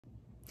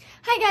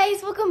Hi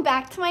guys, welcome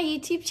back to my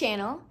YouTube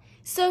channel.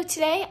 So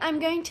today I'm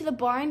going to the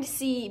barn to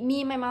see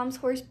me and my mom's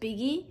horse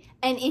Biggie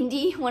and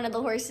Indy, one of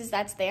the horses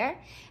that's there.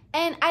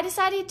 And I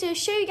decided to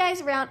show you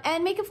guys around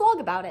and make a vlog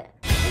about it.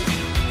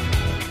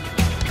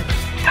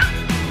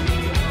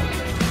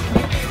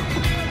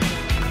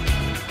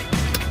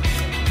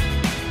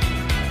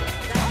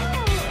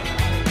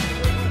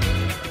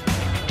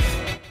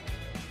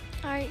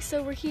 Alright,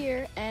 so we're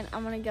here and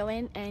I'm gonna go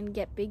in and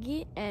get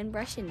Biggie and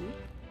brush Indy.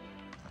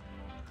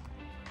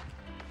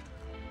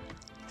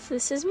 So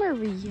this is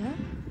Maria.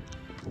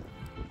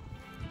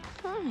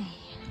 Hi.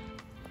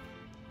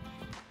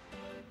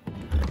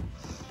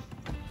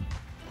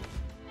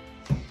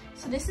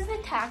 So this is the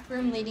tack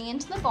room leading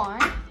into the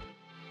barn.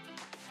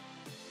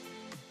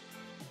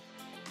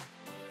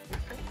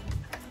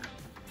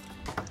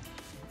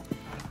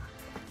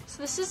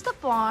 So this is the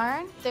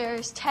barn.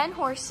 There's 10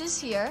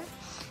 horses here.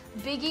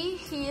 Biggie,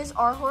 he is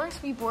our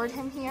horse. We board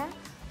him here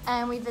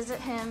and we visit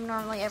him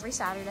normally every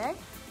Saturday.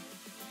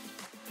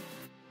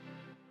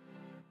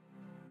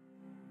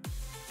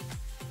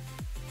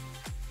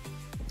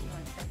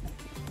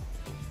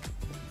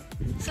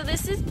 So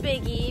this is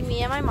Biggie,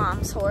 me and my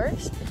mom's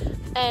horse,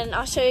 and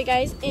I'll show you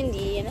guys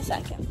Indy in a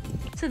second.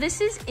 So this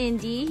is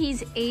Indy,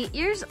 he's 8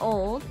 years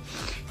old.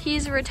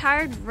 He's a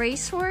retired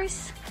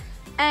racehorse,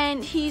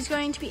 and he's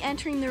going to be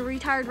entering the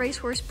Retired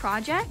Racehorse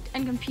Project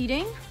and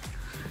competing.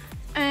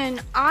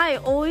 And I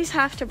always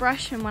have to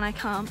brush him when I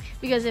come,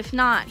 because if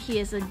not, he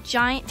has a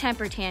giant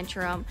temper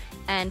tantrum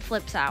and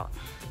flips out.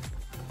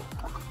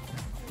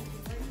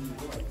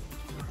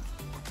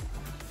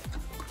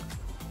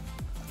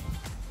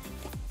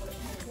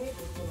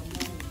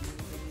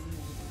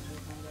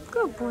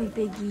 Good boy,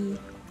 Biggie.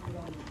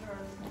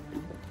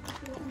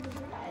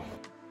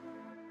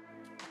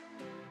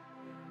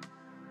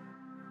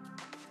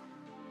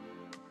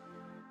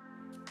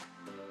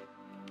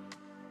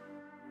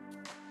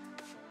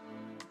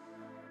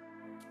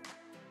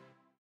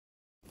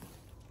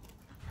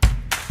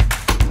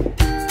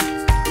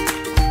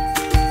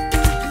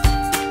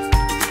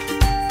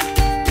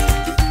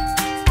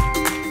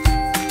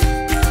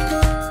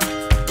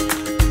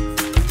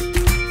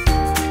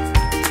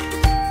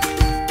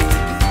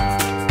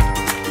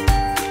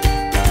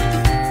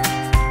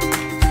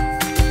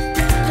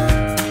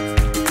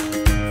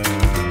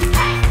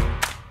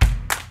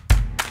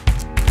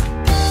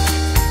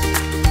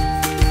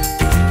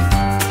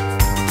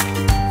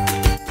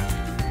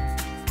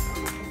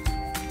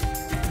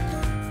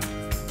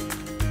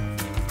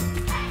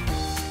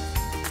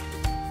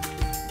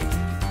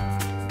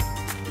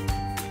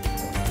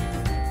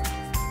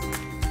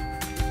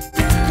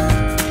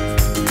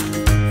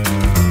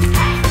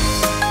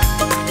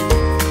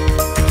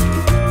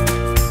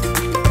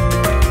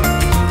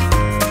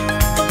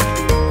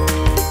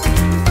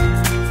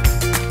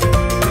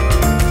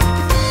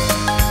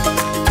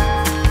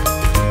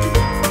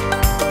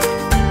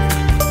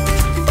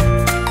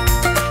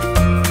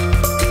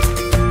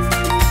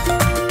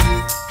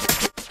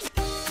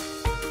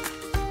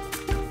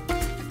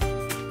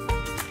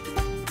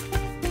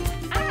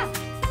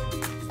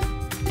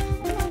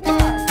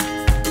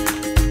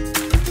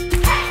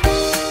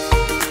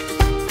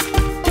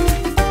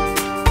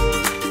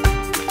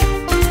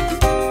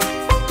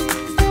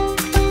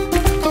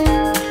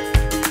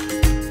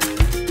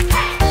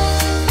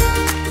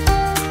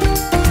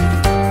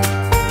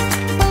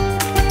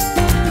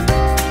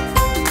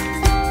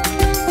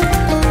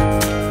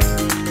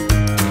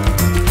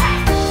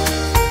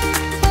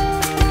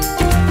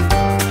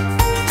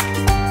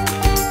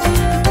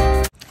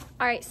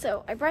 Alright,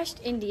 so I brushed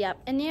Indy up,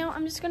 and now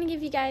I'm just going to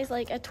give you guys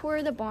like a tour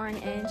of the barn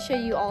and show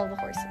you all the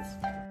horses.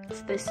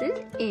 So this is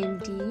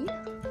Indy.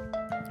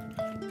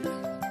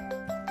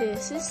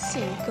 This is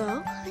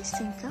Cinco. Hi,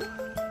 Cinco.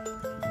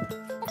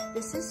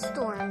 This is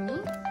Stormy.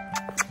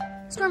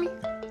 Stormy.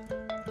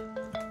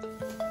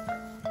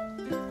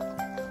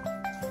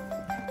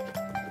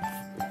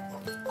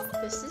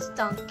 This is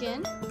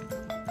Duncan.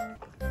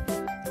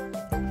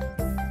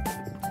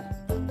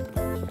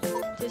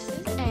 This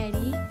is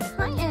Eddie.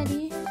 Hi,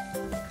 Eddie.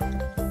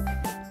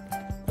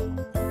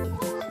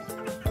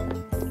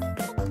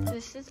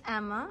 This is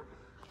Emma.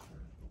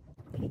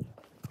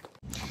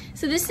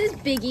 So this is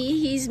Biggie.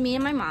 He's me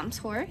and my mom's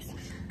horse.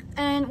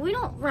 And we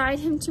don't ride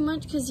him too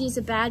much because he's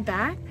a bad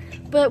back,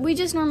 but we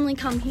just normally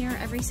come here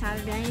every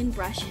Saturday and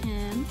brush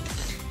him.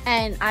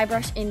 And I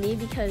brush Indy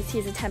because he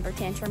has a temper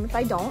tantrum if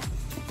I don't.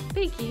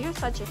 Biggie, you're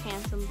such a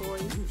handsome boy.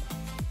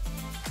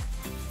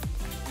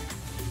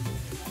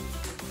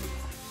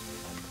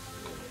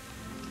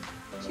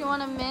 Do you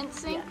want a mint,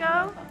 Cinco?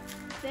 Yeah.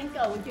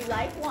 Cinco, would you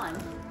like one?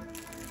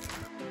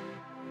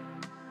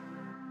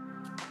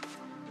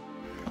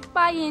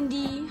 Bye,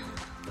 Indy.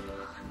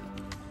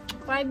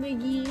 Bye,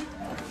 Biggie.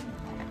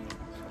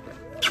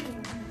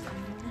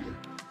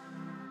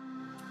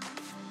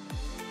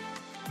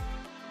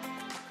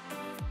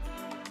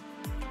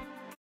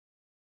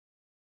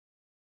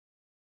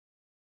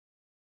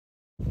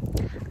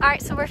 All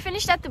right, so we're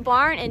finished at the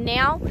barn, and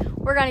now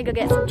we're gonna go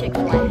get some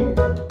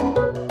Chick-fil-A.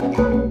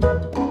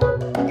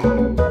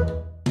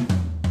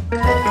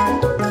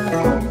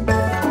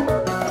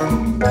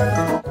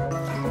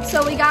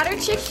 So we got our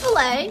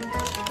Chick-fil-A,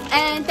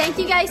 and thank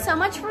you guys so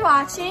much for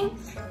watching.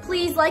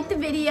 Please like the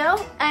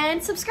video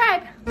and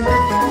subscribe.